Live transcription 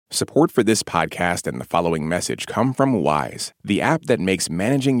Support for this podcast and the following message come from Wise, the app that makes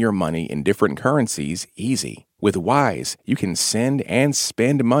managing your money in different currencies easy. With Wise, you can send and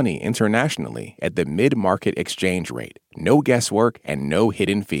spend money internationally at the mid-market exchange rate. No guesswork and no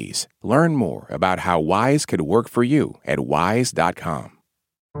hidden fees. Learn more about how Wise could work for you at wise.com.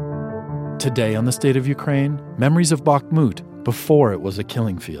 Today on the State of Ukraine, memories of Bakhmut before it was a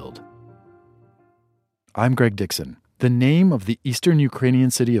killing field. I'm Greg Dixon. The name of the eastern Ukrainian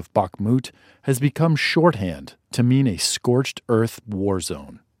city of Bakhmut has become shorthand to mean a scorched earth war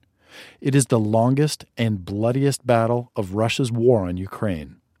zone. It is the longest and bloodiest battle of Russia's war on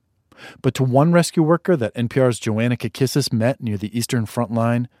Ukraine. But to one rescue worker that NPR's Joanna Kakissis met near the eastern front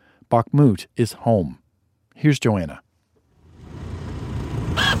line, Bakhmut is home. Here's Joanna.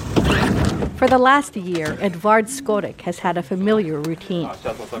 For the last year, Edvard Skorik has had a familiar routine.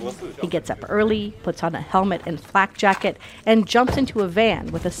 He gets up early, puts on a helmet and flak jacket, and jumps into a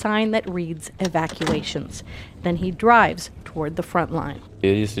van with a sign that reads evacuations. Then he drives toward the front line.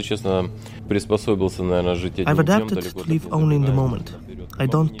 I've adapted to live only in the moment. I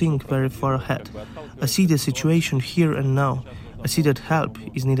don't think very far ahead. I see the situation here and now. I see that help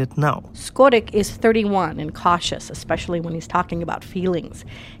is needed now. Skorik is 31 and cautious, especially when he's talking about feelings.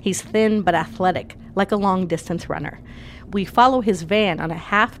 He's thin but athletic, like a long-distance runner. We follow his van on a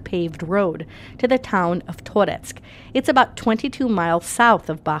half-paved road to the town of Toretsk. It's about 22 miles south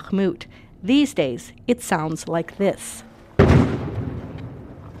of Bakhmut. These days, it sounds like this.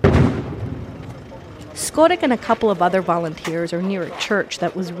 Skorik and a couple of other volunteers are near a church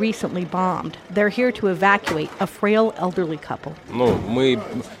that was recently bombed. They're here to evacuate a frail elderly couple. The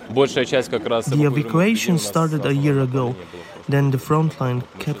evacuation started a year ago. Then the front line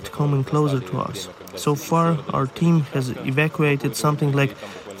kept coming closer to us. So far, our team has evacuated something like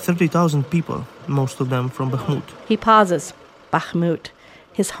 30,000 people, most of them from Bakhmut. He pauses. Bakhmut,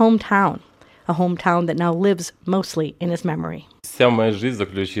 his hometown, a hometown that now lives mostly in his memory. My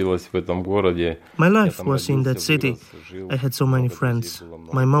life was in that city. I had so many friends.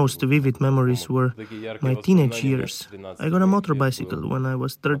 My most vivid memories were my teenage years. I got a motorbicycle when I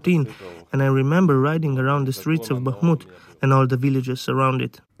was 13, and I remember riding around the streets of Bakhmut and all the villages around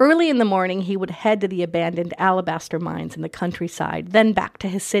it. Early in the morning, he would head to the abandoned alabaster mines in the countryside, then back to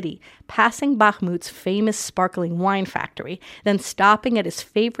his city, passing Bakhmut's famous sparkling wine factory, then stopping at his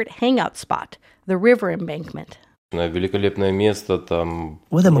favorite hangout spot, the river embankment. What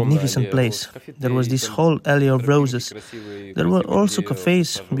a magnificent place. There was this whole alley of roses. There were also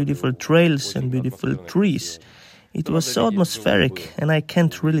cafes, beautiful trails, and beautiful trees. It was so atmospheric, and I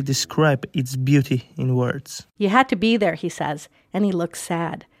can't really describe its beauty in words. You had to be there, he says, and he looks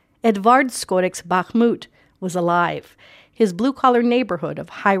sad. Edvard Skorik's Bakhmut was alive. His blue-collar neighborhood of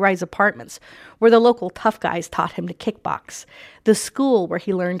high-rise apartments, where the local tough guys taught him to kickbox. The school where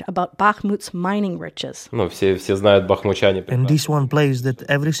he learned about Bakhmut's mining riches. And this one place that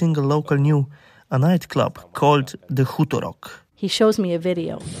every single local knew, a nightclub called the Hutorok. He shows me a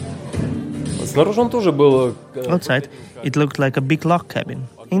video. Outside, it looked like a big log cabin.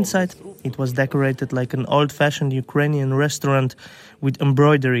 Inside, it was decorated like an old-fashioned Ukrainian restaurant with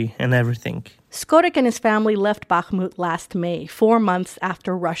embroidery and everything. Skorik and his family left Bakhmut last May, 4 months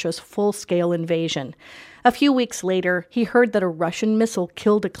after Russia's full-scale invasion. A few weeks later, he heard that a Russian missile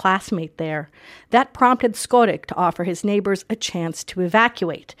killed a classmate there. That prompted Skorik to offer his neighbors a chance to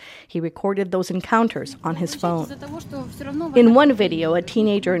evacuate. He recorded those encounters on his phone. In one video, a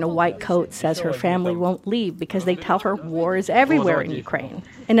teenager in a white coat says her family won't leave because they tell her war is everywhere in Ukraine.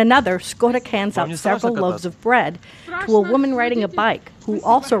 In another, Skorik hands out several loaves of bread to a woman riding a bike who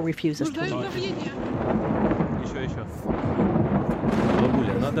also refuses to leave.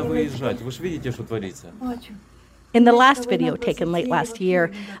 In the last video taken late last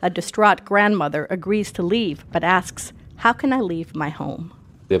year, a distraught grandmother agrees to leave, but asks, "How can I leave my home?"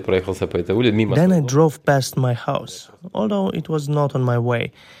 Then I drove past my house, although it was not on my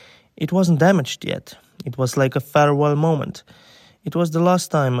way. It wasn't damaged yet. It was like a farewell moment. It was the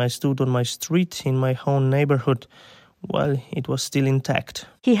last time I stood on my street in my own neighborhood while it was still intact.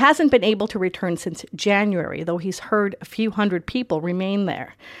 He hasn't been able to return since January, though he's heard a few hundred people remain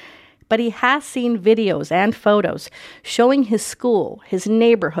there. But he has seen videos and photos showing his school, his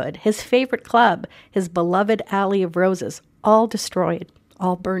neighborhood, his favorite club, his beloved alley of roses, all destroyed,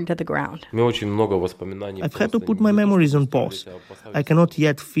 all burned to the ground. I've had to put my memories on pause. I cannot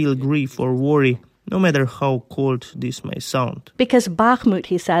yet feel grief or worry, no matter how cold this may sound. Because Bakhmut,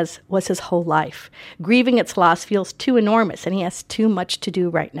 he says, was his whole life. Grieving its loss feels too enormous, and he has too much to do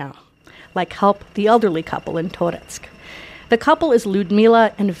right now, like help the elderly couple in Toretsk. The couple is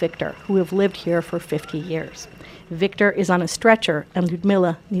Ludmila and Victor, who have lived here for 50 years. Victor is on a stretcher and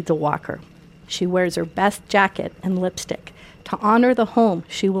Ludmila needs a walker. She wears her best jacket and lipstick to honor the home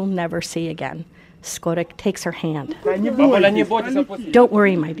she will never see again. Skorek takes her hand. Don't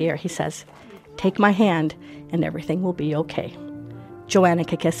worry, my dear, he says. Take my hand and everything will be okay. Joanna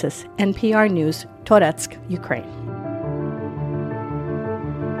Kakissis, NPR News, Toretsk, Ukraine.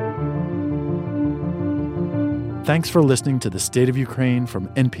 Thanks for listening to The State of Ukraine from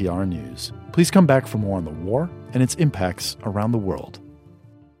NPR News. Please come back for more on the war and its impacts around the world.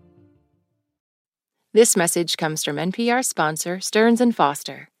 This message comes from NPR sponsor Stearns &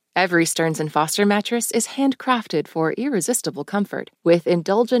 Foster. Every Stearns & Foster mattress is handcrafted for irresistible comfort with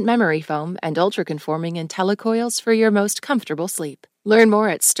indulgent memory foam and ultra-conforming IntelliCoils for your most comfortable sleep. Learn more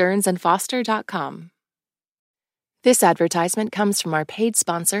at stearnsandfoster.com. This advertisement comes from our paid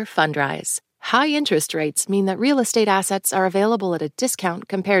sponsor, Fundrise. High interest rates mean that real estate assets are available at a discount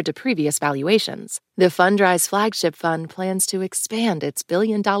compared to previous valuations. The Fundrise Flagship Fund plans to expand its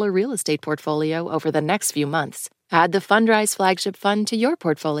billion-dollar real estate portfolio over the next few months. Add the Fundrise Flagship Fund to your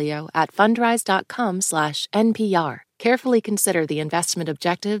portfolio at fundrise.com/NPR. Carefully consider the investment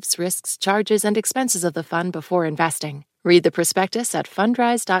objectives, risks, charges, and expenses of the fund before investing. Read the prospectus at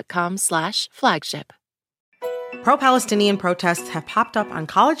fundrise.com/flagship. Pro-Palestinian protests have popped up on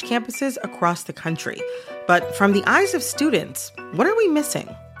college campuses across the country. But from the eyes of students, what are we missing?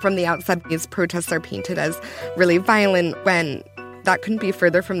 From the outside, these protests are painted as really violent when that couldn't be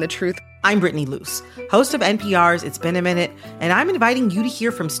further from the truth. I'm Brittany Luce, host of NPR's It's Been a Minute, and I'm inviting you to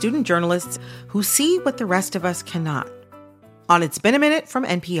hear from student journalists who see what the rest of us cannot. On It's Been a Minute from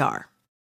NPR.